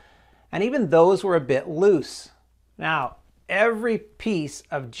school, and even those were a bit loose. Now, every piece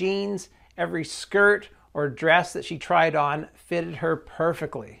of jeans, every skirt or dress that she tried on fitted her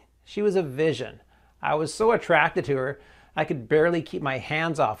perfectly. She was a vision. I was so attracted to her, I could barely keep my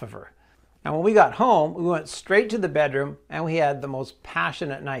hands off of her. Now when we got home, we went straight to the bedroom and we had the most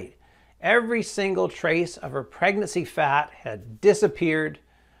passionate night. Every single trace of her pregnancy fat had disappeared.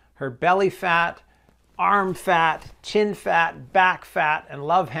 Her belly fat, arm fat, chin fat, back fat, and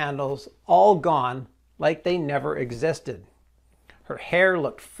love handles all gone like they never existed. Her hair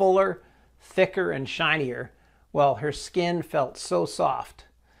looked fuller, thicker, and shinier, while her skin felt so soft.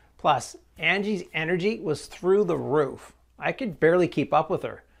 Plus, Angie's energy was through the roof. I could barely keep up with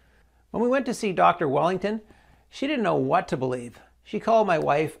her. When we went to see Dr. Wellington, she didn't know what to believe. She called my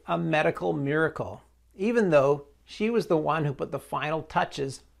wife a medical miracle, even though she was the one who put the final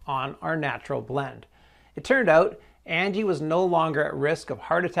touches on our natural blend. It turned out Angie was no longer at risk of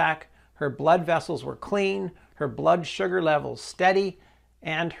heart attack, her blood vessels were clean, her blood sugar levels steady,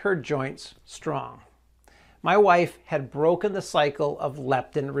 and her joints strong. My wife had broken the cycle of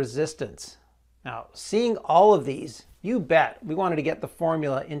leptin resistance. Now, seeing all of these, you bet we wanted to get the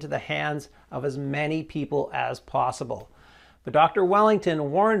formula into the hands of as many people as possible. But Dr.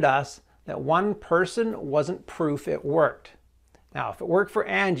 Wellington warned us that one person wasn't proof it worked. Now, if it worked for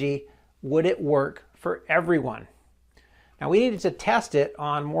Angie, would it work for everyone? Now, we needed to test it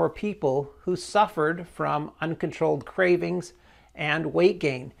on more people who suffered from uncontrolled cravings and weight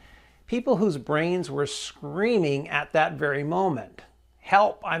gain. People whose brains were screaming at that very moment,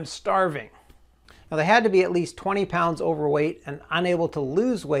 "Help, I'm starving." Now, they had to be at least 20 pounds overweight and unable to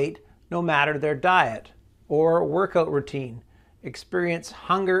lose weight no matter their diet or workout routine, experience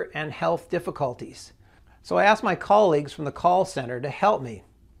hunger and health difficulties. So I asked my colleagues from the call center to help me.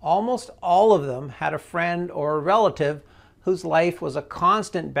 Almost all of them had a friend or a relative whose life was a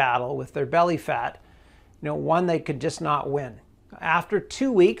constant battle with their belly fat, one they could just not win. After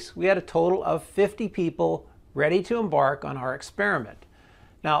 2 weeks, we had a total of 50 people ready to embark on our experiment.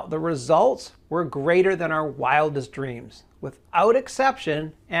 Now, the results were greater than our wildest dreams. Without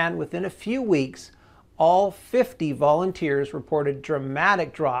exception, and within a few weeks, all 50 volunteers reported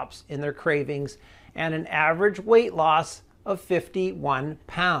dramatic drops in their cravings and an average weight loss of 51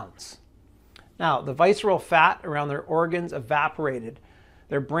 pounds. Now, the visceral fat around their organs evaporated,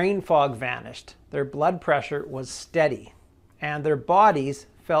 their brain fog vanished, their blood pressure was steady, and their bodies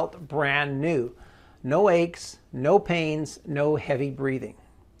felt brand new. No aches, no pains, no heavy breathing.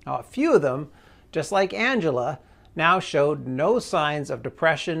 Now, a few of them, just like Angela, now showed no signs of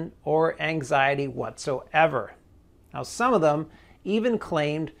depression or anxiety whatsoever. Now, some of them even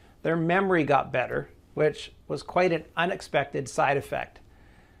claimed their memory got better, which was quite an unexpected side effect.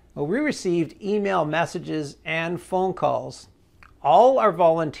 Well, we received email messages and phone calls. All our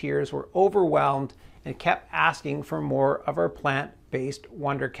volunteers were overwhelmed and kept asking for more of our plant-based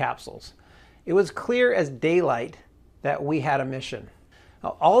Wonder Capsules. It was clear as daylight that we had a mission.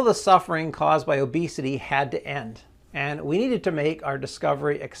 Now, all of the suffering caused by obesity had to end, and we needed to make our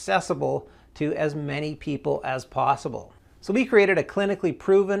discovery accessible to as many people as possible. So we created a clinically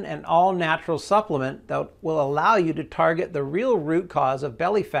proven and all-natural supplement that will allow you to target the real root cause of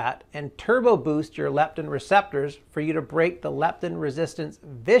belly fat and turbo boost your leptin receptors for you to break the leptin resistance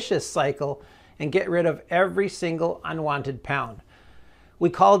vicious cycle and get rid of every single unwanted pound.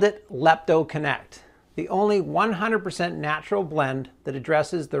 We called it Lepto Connect, the only 100% natural blend that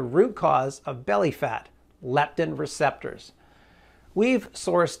addresses the root cause of belly fat, leptin receptors. We've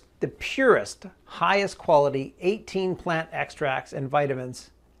sourced the purest, highest quality 18 plant extracts and vitamins,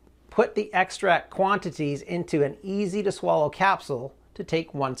 put the extract quantities into an easy to swallow capsule to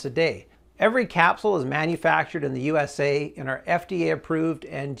take once a day. Every capsule is manufactured in the USA in our FDA approved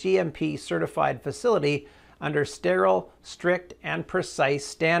and GMP certified facility under sterile, strict, and precise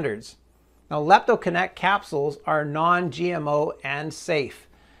standards. Now, Lepto Connect capsules are non-GMO and safe.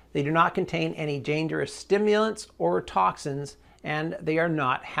 They do not contain any dangerous stimulants or toxins, and they are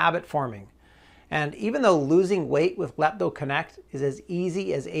not habit forming. And even though losing weight with Lepto Connect is as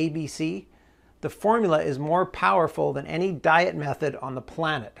easy as ABC, The formula is more powerful than any diet method on the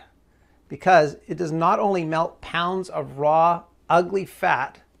planet because it does not only melt pounds of raw, ugly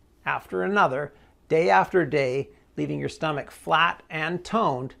fat after another, day after day, leaving your stomach flat and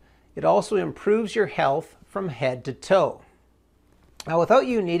toned, it also improves your health from head to toe. Now, without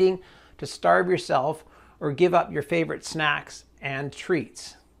you needing to starve yourself or give up your favorite snacks and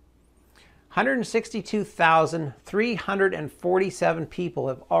treats. 162,347 people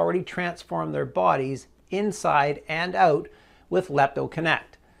have already transformed their bodies inside and out with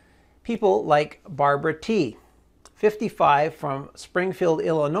LeptoConnect. People like Barbara T., 55, from Springfield,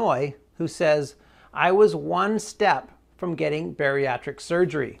 Illinois, who says, "I was one step from getting bariatric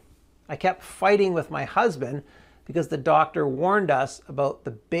surgery. I kept fighting with my husband because the doctor warned us about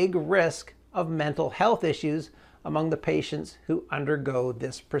the big risk of mental health issues among the patients who undergo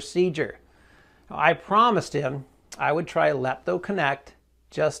this procedure. I promised him I would try LeptoConnect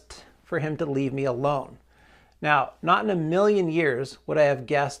just for him to leave me alone. Now, not in a million years would I have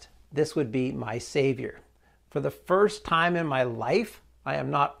guessed this would be my savior. For the first time in my life, I am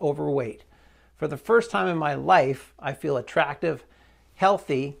not overweight. For the first time in my life, I feel attractive,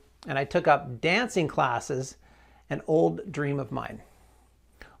 healthy, and I took up dancing classes, an old dream of mine."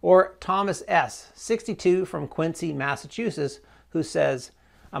 Or Thomas S., 62, from Quincy, Massachusetts, who says,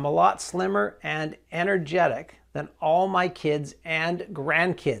 "I'm a lot slimmer and energetic than all my kids and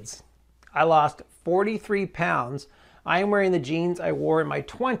grandkids. I lost 43 pounds. I am wearing the jeans I wore in my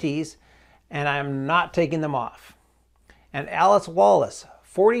 20s, and I am not taking them off." And Alice Wallace,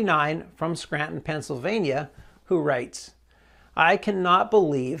 49, from Scranton, Pennsylvania, who writes, "I cannot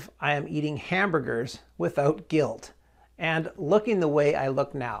believe I am eating hamburgers without guilt and looking the way I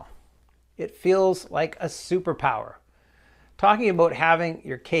look now. It feels like a superpower." Talking about having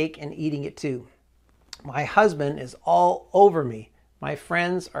your cake and eating it too. "My husband is all over me. My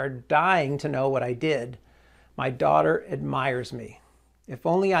friends are dying to know what I did. My daughter admires me. If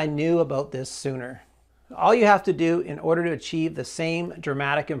only I knew about this sooner." All you have to do in order to achieve the same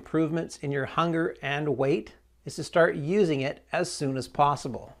dramatic improvements in your hunger and weight is to start using it as soon as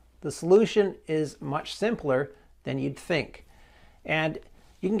possible. The solution is much simpler than you'd think, and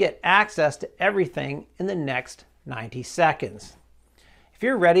you can get access to everything in the next 90 seconds. If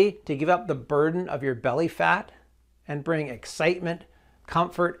you're ready to give up the burden of your belly fat and bring excitement,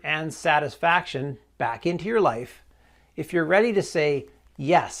 comfort, and satisfaction back into your life, if you're ready to say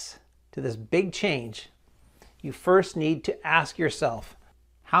yes to this big change, you first need to ask yourself,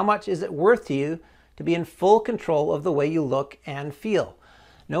 how much is it worth to you to be in full control of the way you look and feel?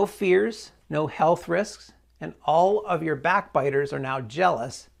 No fears, no health risks, and all of your backbiters are now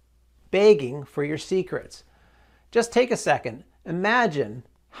jealous, begging for your secrets. Just take a second. Imagine,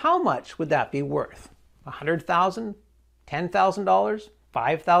 how much would that be worth? $100,000? $10,000?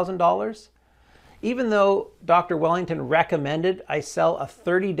 $5,000? Even though Dr. Wellington recommended I sell a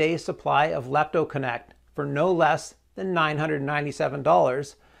 30-day supply of LeptoConnect for no less than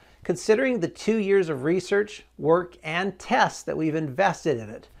 $997, considering the 2 years of research, work, and tests that we've invested in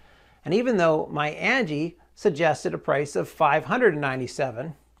it, and even though my Angie suggested a price of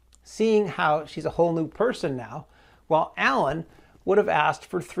 $597, seeing how she's a whole new person now, while Alan would have asked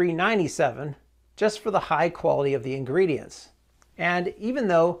for $397 just for the high quality of the ingredients. And even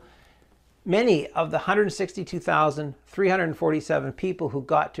though many of the 162,347 people who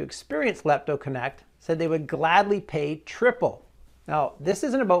got to experience LeptoConnect said they would gladly pay triple. Now, this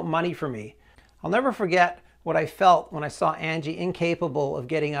isn't about money for me. I'll never forget what I felt when I saw Angie incapable of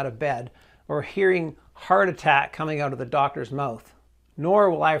getting out of bed or hearing heart attack coming out of the doctor's mouth.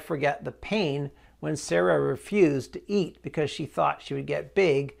 Nor will I forget the pain when Sarah refused to eat because she thought she would get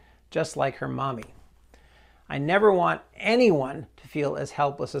big just like her mommy. I never want anyone to feel as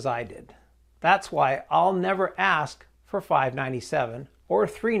helpless as I did. That's why I'll never ask for $597 or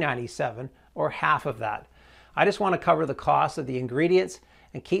 $397 or half of that. I just want to cover the cost of the ingredients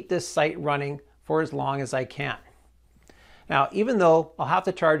and keep this site running for as long as I can. Now, even though I'll have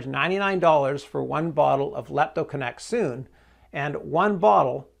to charge $99 for one bottle of LeptoConnect soon, and one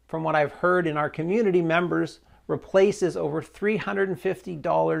bottle, from what I've heard in our community members, replaces over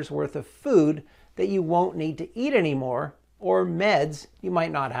 $350 worth of food that you won't need to eat anymore, or meds you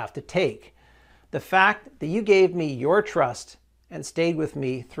might not have to take. The fact that you gave me your trust and stayed with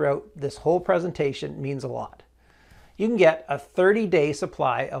me throughout this whole presentation means a lot. You can get a 30-day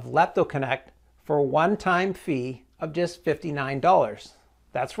supply of LeptoConnect for a one-time fee of just $59.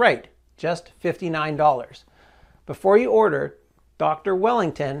 That's right, just $59. Before you order, Dr.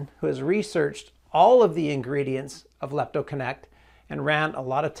 Wellington, who has researched all of the ingredients of LeptoConnect and ran a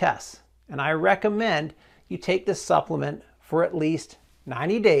lot of tests, and I recommend you take this supplement for at least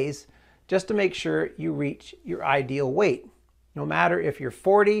 90 days just to make sure you reach your ideal weight, no matter if you're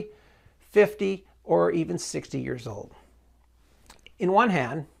 40, 50, or even 60 years old. In one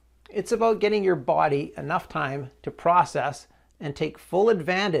hand, it's about getting your body enough time to process and take full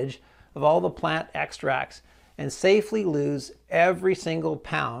advantage of all the plant extracts and safely lose every single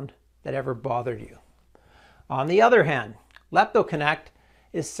pound that ever bothered you. On the other hand, LeptoConnect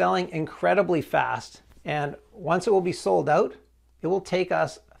is selling incredibly fast, and once it will be sold out, it will take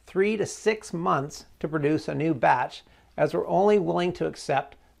us 3 to 6 months to produce a new batch, as we're only willing to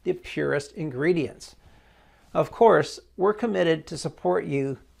accept the purest ingredients. Of course, we're committed to support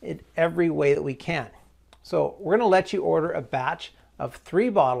you in every way that we can. So we're going to let you order a batch of 3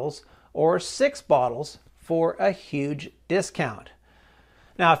 bottles or 6 bottles for a huge discount.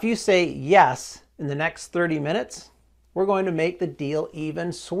 Now, if you say yes in the next 30 minutes, we're going to make the deal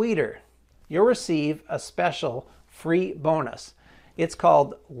even sweeter. You'll receive a special free bonus. It's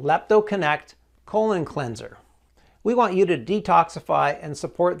called LeptoConnect Colon Cleanser. We want you to detoxify and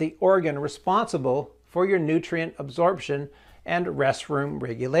support the organ responsible for your nutrient absorption and restroom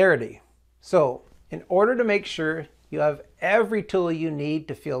regularity. So, in order to make sure you have every tool you need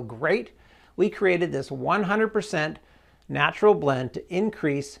to feel great, we created this 100% natural blend to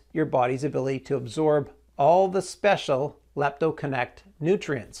increase your body's ability to absorb all the special LeptoConnect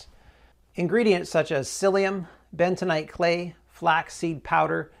nutrients. Ingredients such as psyllium, bentonite clay, flaxseed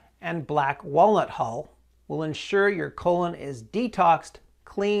powder, and black walnut hull will ensure your colon is detoxed,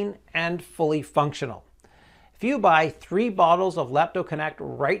 clean, and fully functional. If you buy 3 bottles of LeptoConnect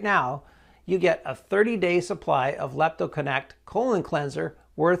right now, you get a 30-day supply of LeptoConnect Colon Cleanser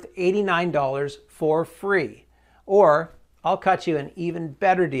worth $89 for free. Or I'll cut you an even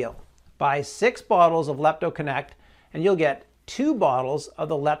better deal. Buy 6 bottles of LeptoConnect and you'll get 2 bottles of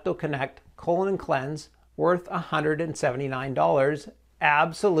the LeptoConnect Colon Cleanse worth $179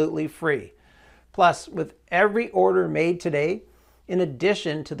 absolutely free. Plus, with every order made today, in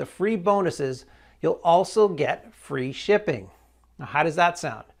addition to the free bonuses, you'll also get free shipping. Now, how does that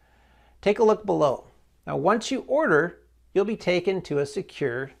sound? Take a look below. Now, once you order, you'll be taken to a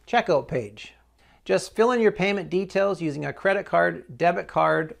secure checkout page. Just fill in your payment details using a credit card, debit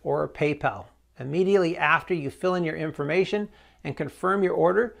card, or PayPal. Immediately after you fill in your information and confirm your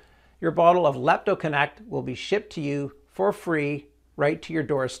order, your bottle of LeptoConnect will be shipped to you for free right to your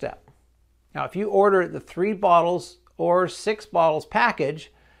doorstep. Now, if you order the 3 bottles or 6 bottles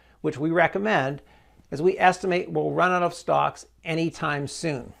package, which we recommend, as we estimate we'll run out of stocks anytime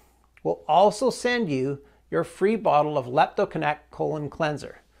soon, we'll also send you your free bottle of LeptoConnect Colon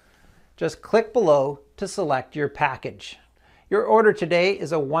Cleanser. Just click below to select your package. Your order today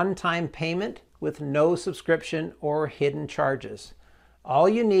is a one-time payment with no subscription or hidden charges. All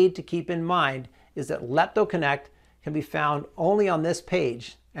you need to keep in mind is that LeptoConnect can be found only on this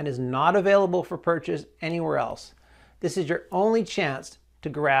page and is not available for purchase anywhere else. This is your only chance to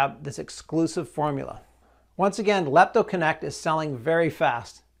grab this exclusive formula. Once again, LeptoConnect is selling very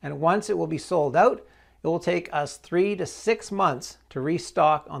fast, and once it will be sold out, it will take us 3 to 6 months to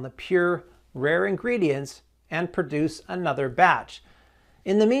restock on the pure, rare ingredients and produce another batch.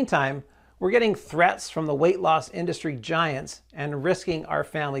 In the meantime, we're getting threats from the weight loss industry giants, and risking our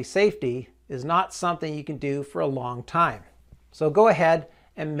family safety is not something you can do for a long time. So go ahead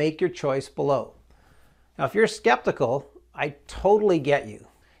and make your choice below. Now, if you're skeptical, I totally get you.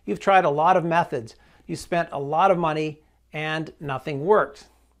 You've tried a lot of methods, you spent a lot of money, and nothing worked.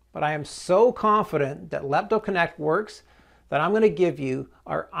 But I am so confident that LeptoConnect works that I'm going to give you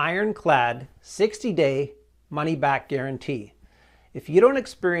our ironclad 60-day money-back guarantee. If you don't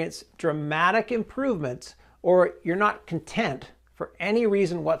experience dramatic improvements or you're not content for any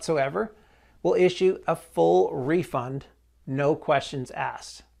reason whatsoever, we'll issue a full refund, no questions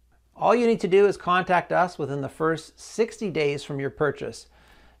asked. All you need to do is contact us within the first 60 days from your purchase.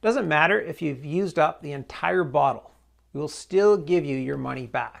 Doesn't matter if you've used up the entire bottle, we will still give you your money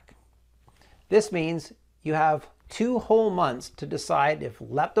back. This means you have 2 whole months to decide if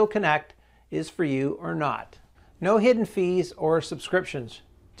LeptoConnect is for you or not. No hidden fees or subscriptions,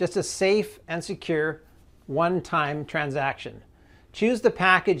 just a safe and secure one-time transaction. Choose the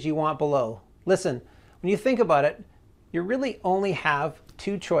package you want below. Listen, when you think about it, you really only have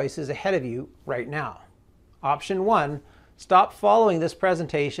 2 choices ahead of you right now. Option 1, stop following this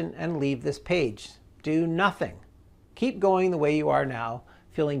presentation and leave this page. Do nothing. Keep going the way you are now,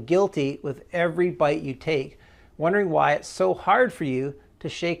 feeling guilty with every bite you take, wondering why it's so hard for you to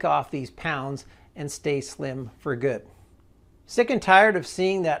shake off these pounds and stay slim for good. Sick and tired of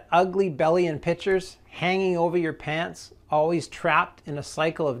seeing that ugly belly in pictures hanging over your pants, always trapped in a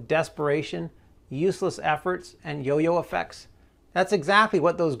cycle of desperation, useless efforts, and yo-yo effects? That's exactly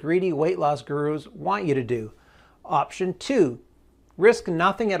what those greedy weight loss gurus want you to do. Option 2, risk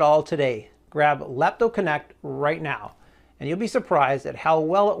nothing at all today. Grab LeptoConnect right now, and you'll be surprised at how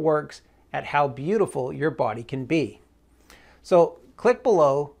well it works, at how beautiful your body can be. So click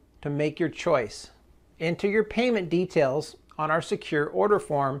below to make your choice. Enter your payment details on our secure order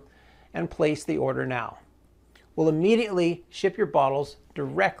form and place the order now. We'll immediately ship your bottles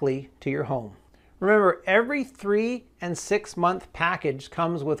directly to your home. Remember, every 3 and 6 month package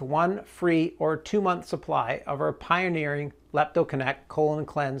comes with 1 free or 2-month supply of our pioneering LeptoConnect Colon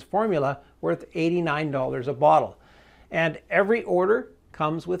Cleanse formula worth $89 a bottle. And every order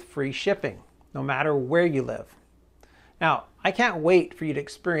comes with free shipping, no matter where you live. Now, I can't wait for you to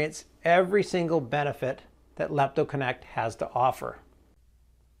experience every single benefit that LeptoConnect has to offer.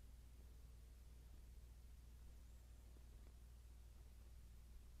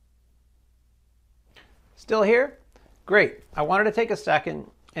 Still here? Great. I wanted to take a second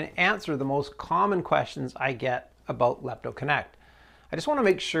and answer the most common questions I get about LeptoConnect. I just want to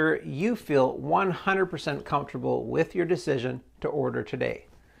make sure you feel 100% comfortable with your decision to order today.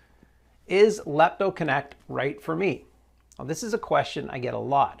 Is LeptoConnect right for me? Well, this is a question I get a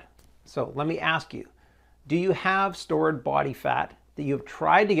lot. So let me ask you, do you have stored body fat that you've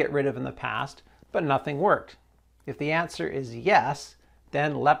tried to get rid of in the past, but nothing worked? If the answer is yes,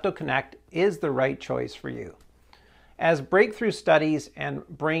 then LeptoConnect is the right choice for you. As breakthrough studies and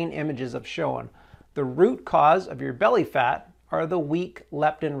brain images have shown, the root cause of your belly fat are the weak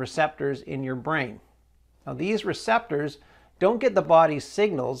leptin receptors in your brain. Now, these receptors don't get the body's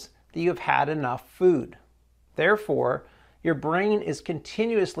signals that you've had enough food. Therefore, your brain is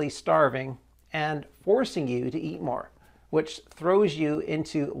continuously starving and forcing you to eat more, which throws you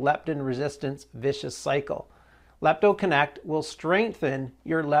into leptin resistance vicious cycle. LeptoConnect will strengthen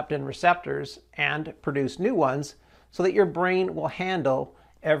your leptin receptors and produce new ones so that your brain will handle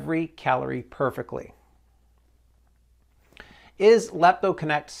every calorie perfectly. Is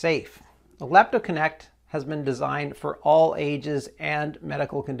LeptoConnect safe? LeptoConnect has been designed for all ages and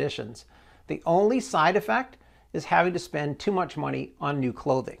medical conditions. The only side effect is having to spend too much money on new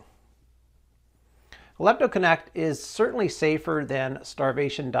clothing. LeptoConnect is certainly safer than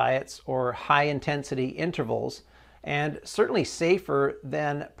starvation diets or high-intensity intervals, and certainly safer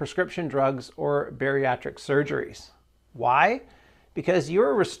than prescription drugs or bariatric surgeries. Why? Because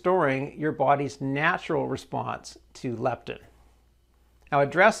you're restoring your body's natural response to leptin. Now,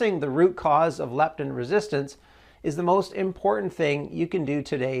 addressing the root cause of leptin resistance is the most important thing you can do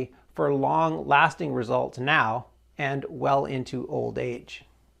today for long-lasting results now and well into old age.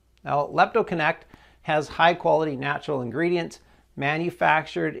 Now, LeptoConnect has high-quality natural ingredients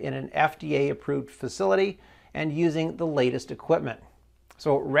manufactured in an FDA-approved facility and using the latest equipment.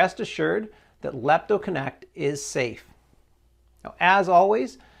 So rest assured that LeptoConnect is safe. Now, as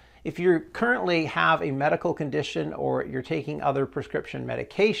always, if you currently have a medical condition or you're taking other prescription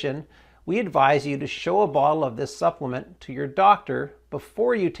medication, we advise you to show a bottle of this supplement to your doctor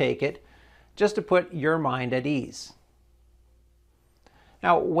before you take it, just to put your mind at ease.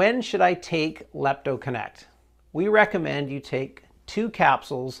 Now, when should I take LeptoConnect? We recommend you take 2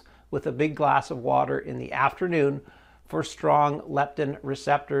 capsules with a big glass of water in the afternoon for strong leptin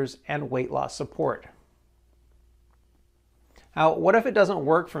receptors and weight loss support. Now, what if it doesn't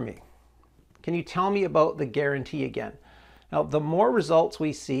work for me? Can you tell me about the guarantee again? Now, the more results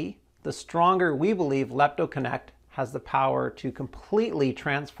we see, the stronger we believe LeptoConnect has the power to completely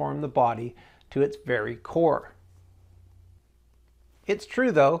transform the body to its very core. It's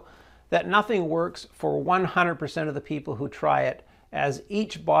true, though, that nothing works for 100% of the people who try it, as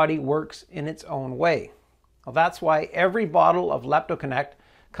each body works in its own way. Well, that's why every bottle of LeptoConnect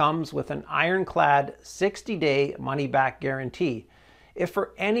comes with an ironclad 60-day money-back guarantee. If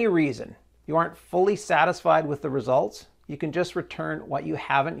for any reason you aren't fully satisfied with the results, you can just return what you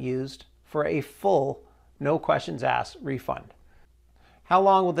haven't used for a full, no questions asked refund. How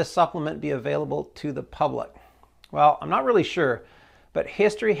long will this supplement be available to the public? Well, I'm not really sure, but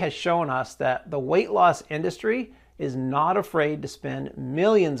history has shown us that the weight loss industry is not afraid to spend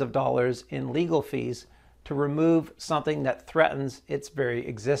millions of dollars in legal fees to remove something that threatens its very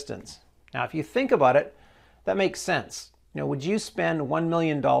existence. Now, if you think about it, that makes sense. Would you spend $1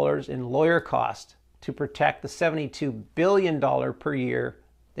 million in lawyer costs to protect the $72 billion per year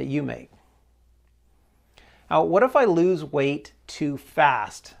that you make? Now, what if I lose weight too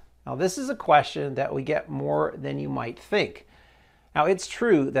fast? Now, this is a question that we get more than you might think. Now, it's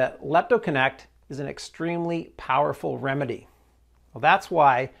true that LeptoConnect is an extremely powerful remedy. Well, that's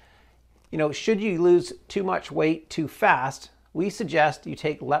why, should you lose too much weight too fast, we suggest you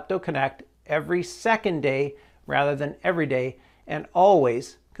take LeptoConnect every second day rather than every day and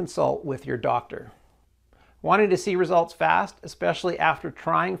always consult with your doctor. Wanting to see results fast, especially after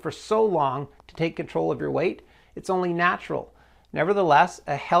trying for so long to take control of your weight? It's only natural. Nevertheless,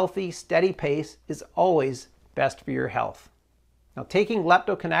 a healthy, steady pace is always best for your health. Now, taking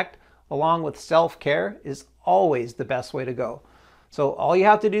LeptoConnect along with self-care is always the best way to go. So all you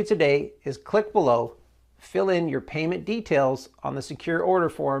have to do today is click below, fill in your payment details on the secure order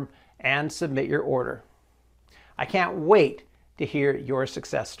form, and submit your order. I can't wait to hear your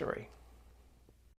success story.